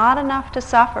it's not enough to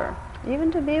suffer,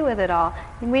 even to be with it all.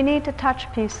 We need to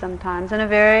touch peace sometimes in a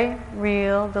very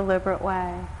real, deliberate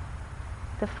way.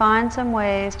 To find some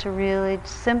ways to really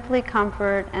simply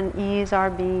comfort and ease our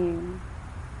being.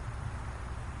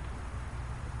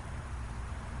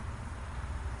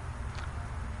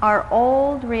 Our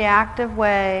old reactive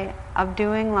way of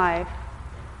doing life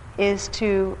is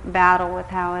to battle with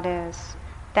how it is.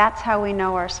 That's how we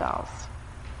know ourselves.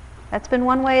 That's been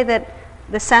one way that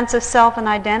the sense of self and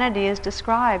identity is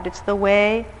described. It's the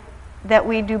way that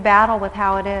we do battle with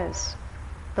how it is.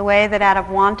 The way that out of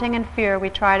wanting and fear we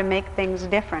try to make things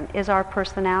different is our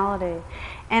personality.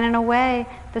 And in a way,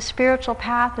 the spiritual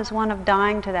path is one of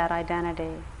dying to that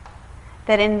identity.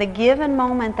 That in the given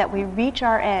moment that we reach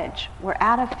our edge, we're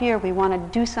out of fear, we want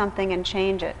to do something and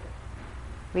change it.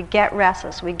 We get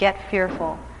restless, we get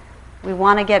fearful, we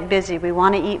want to get busy, we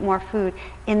want to eat more food.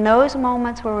 In those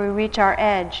moments where we reach our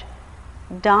edge,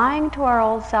 dying to our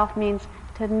old self means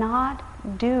to not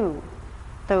do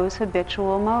those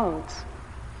habitual modes.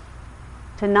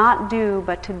 To not do,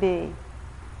 but to be.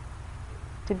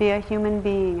 To be a human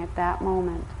being at that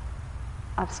moment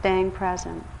of staying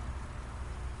present.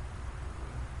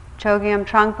 Chogyam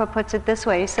Trungpa puts it this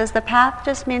way. He says the path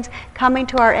just means coming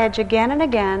to our edge again and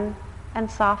again and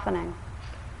softening.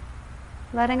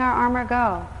 Letting our armor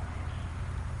go.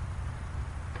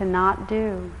 To not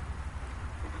do.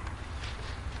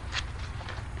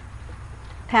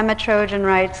 Pema Trojan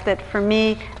writes that for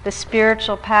me, the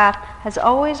spiritual path has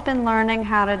always been learning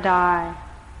how to die.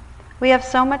 We have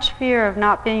so much fear of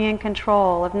not being in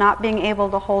control, of not being able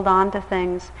to hold on to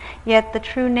things. Yet the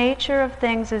true nature of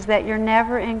things is that you're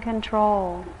never in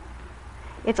control.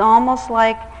 It's almost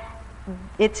like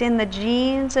it's in the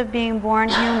genes of being born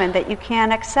human that you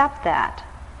can't accept that.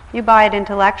 You buy it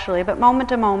intellectually, but moment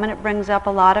to moment it brings up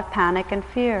a lot of panic and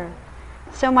fear.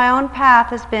 So my own path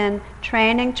has been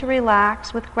training to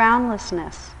relax with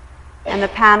groundlessness and the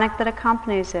panic that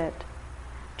accompanies it.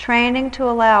 Training to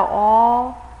allow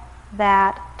all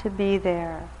that to be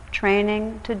there.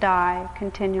 Training to die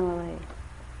continually.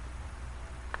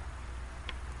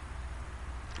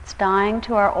 It's dying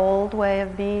to our old way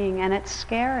of being, and it's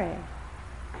scary.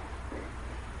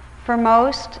 For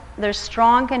most, there's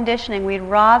strong conditioning. We'd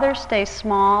rather stay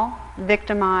small,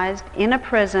 victimized, in a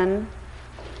prison,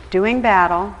 doing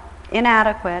battle,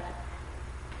 inadequate,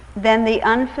 than the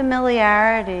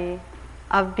unfamiliarity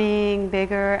of being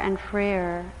bigger and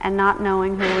freer and not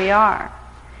knowing who we are.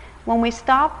 When we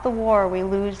stop the war, we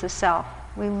lose the self.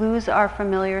 We lose our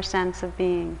familiar sense of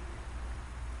being.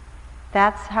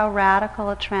 That's how radical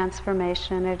a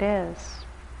transformation it is.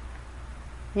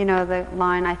 You know the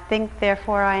line, I think,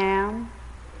 therefore I am?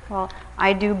 Well,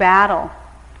 I do battle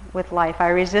with life. I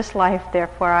resist life,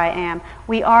 therefore I am.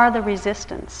 We are the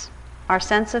resistance. Our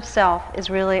sense of self is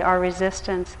really our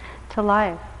resistance to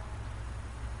life.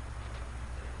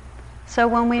 So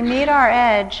when we meet our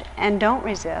edge and don't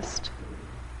resist,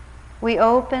 we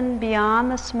open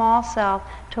beyond the small self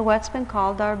to what's been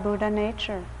called our Buddha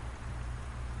nature.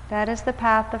 That is the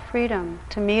path of freedom,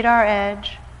 to meet our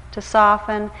edge, to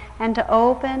soften, and to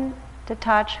open to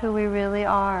touch who we really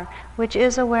are, which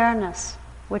is awareness,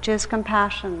 which is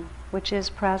compassion, which is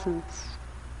presence.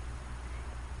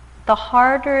 the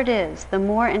harder it is, the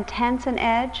more intense an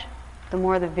edge, the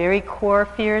more the very core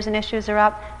fears and issues are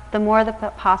up, the more the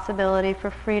possibility for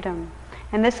freedom.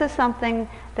 And this is something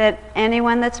that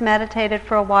anyone that's meditated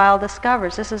for a while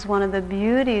discovers. This is one of the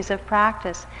beauties of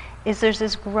practice, is there's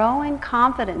this growing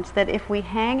confidence that if we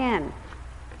hang in,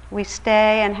 we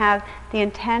stay and have the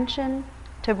intention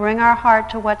to bring our heart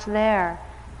to what's there,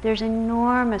 there's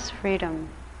enormous freedom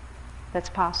that's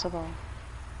possible.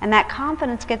 And that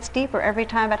confidence gets deeper every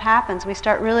time it happens. We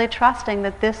start really trusting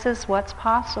that this is what's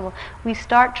possible. We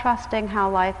start trusting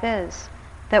how life is,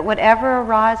 that whatever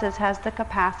arises has the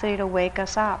capacity to wake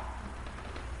us up.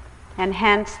 And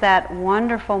hence that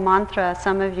wonderful mantra,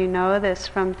 some of you know this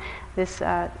from this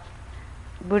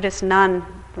Buddhist nun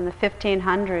from the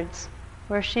 1500s,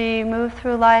 where she moved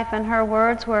through life and her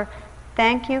words were,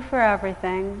 "Thank you for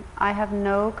everything. I have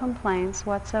no complaints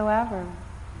whatsoever."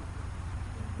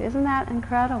 Isn't that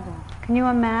incredible? Can you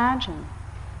imagine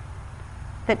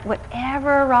that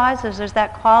whatever arises, there's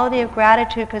that quality of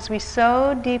gratitude because we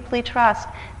so deeply trust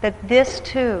that this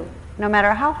too, no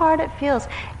matter how hard it feels,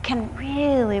 can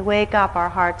really wake up our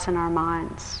hearts and our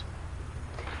minds.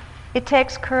 It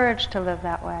takes courage to live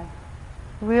that way,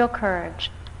 real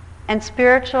courage. And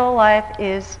spiritual life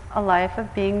is a life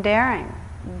of being daring,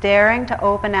 daring to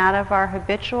open out of our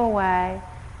habitual way,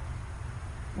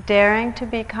 daring to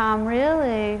become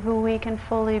really who we can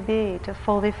fully be, to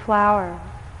fully flower.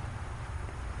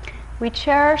 We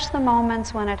cherish the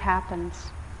moments when it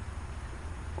happens,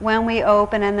 when we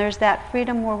open and there's that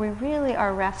freedom where we really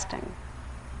are resting.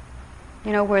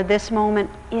 You know, where this moment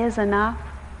is enough.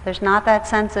 There's not that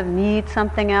sense of need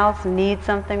something else, need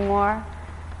something more.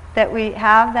 That we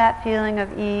have that feeling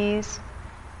of ease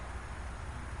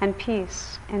and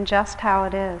peace in just how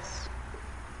it is.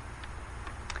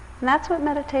 And that's what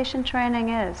meditation training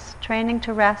is, training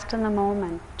to rest in the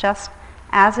moment, just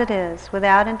as it is,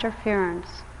 without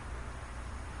interference.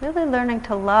 Really learning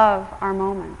to love our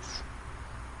moments.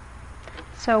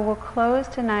 So we'll close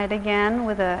tonight again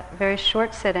with a very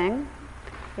short sitting,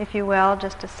 if you will,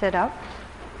 just to sit up.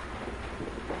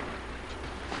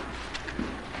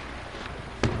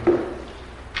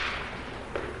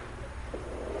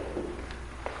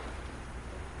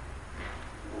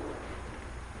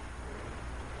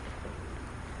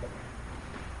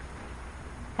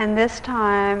 And this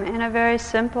time, in a very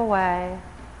simple way,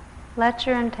 let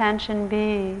your intention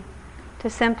be to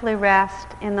simply rest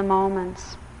in the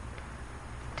moments,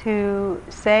 to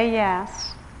say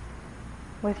yes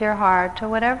with your heart to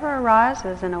whatever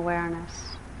arises in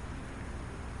awareness,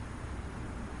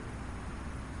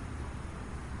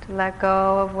 to let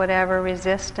go of whatever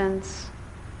resistance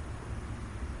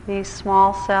these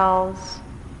small selves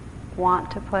want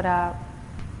to put up.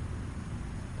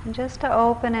 And just to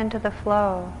open into the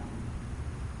flow,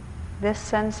 this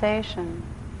sensation,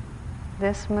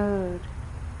 this mood,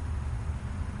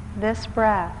 this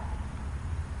breath,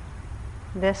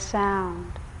 this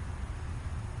sound.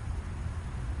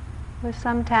 With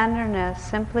some tenderness,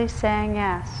 simply saying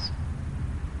yes,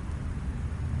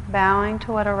 bowing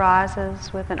to what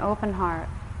arises with an open heart.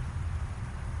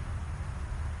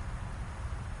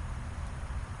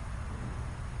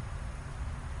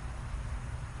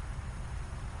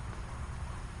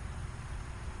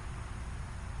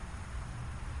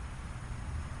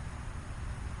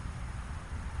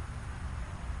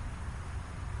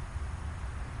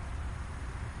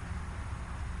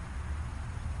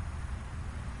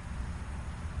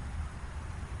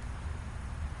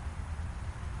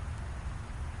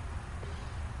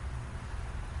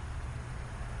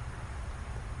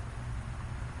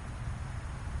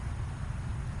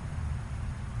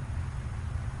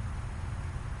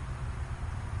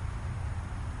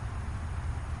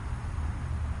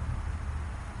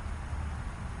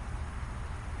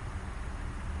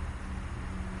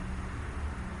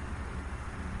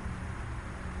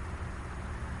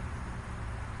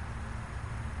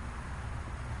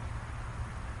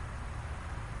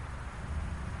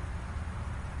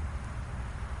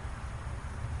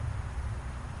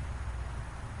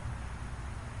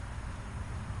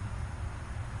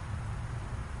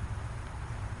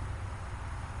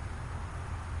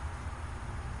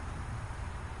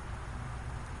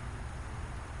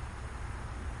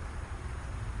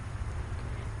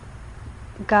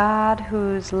 God,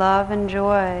 whose love and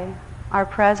joy are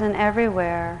present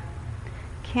everywhere,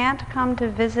 can't come to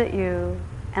visit you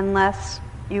unless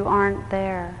you aren't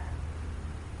there.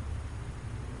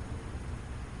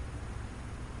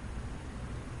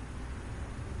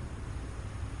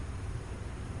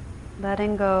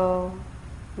 Letting go,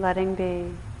 letting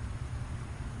be.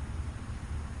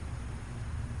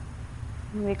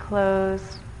 And we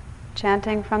close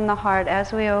chanting from the heart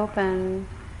as we open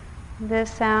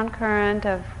this sound current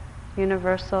of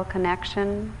universal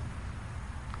connection,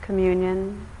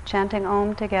 communion, chanting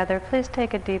Om together. Please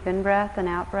take a deep in-breath and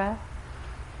out-breath.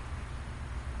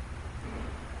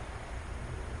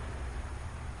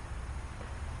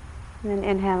 And then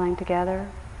inhaling together.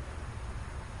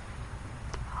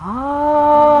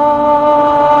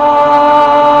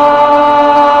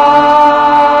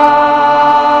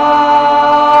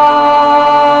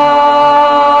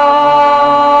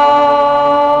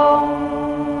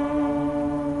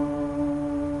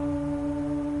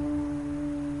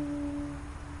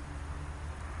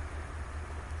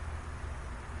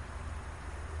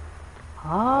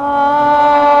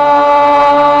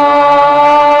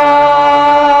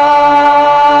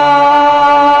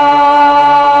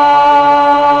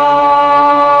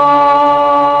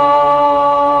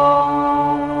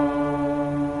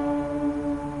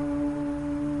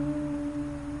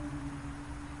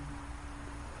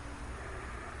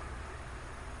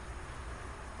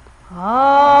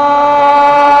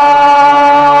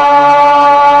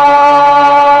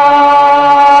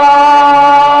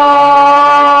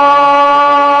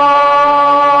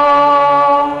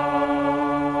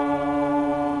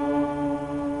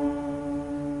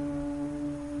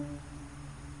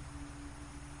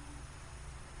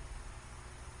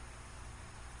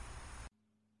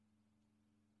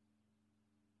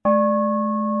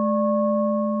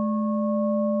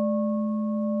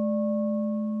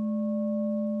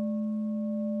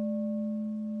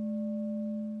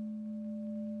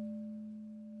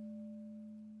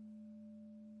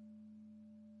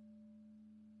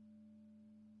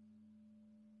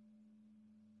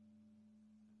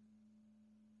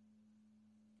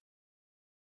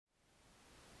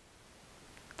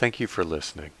 Thank you for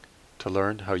listening. To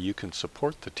learn how you can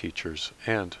support the teachers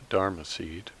and Dharma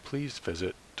Seed, please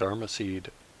visit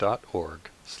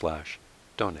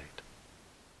dharmaseed.org/donate.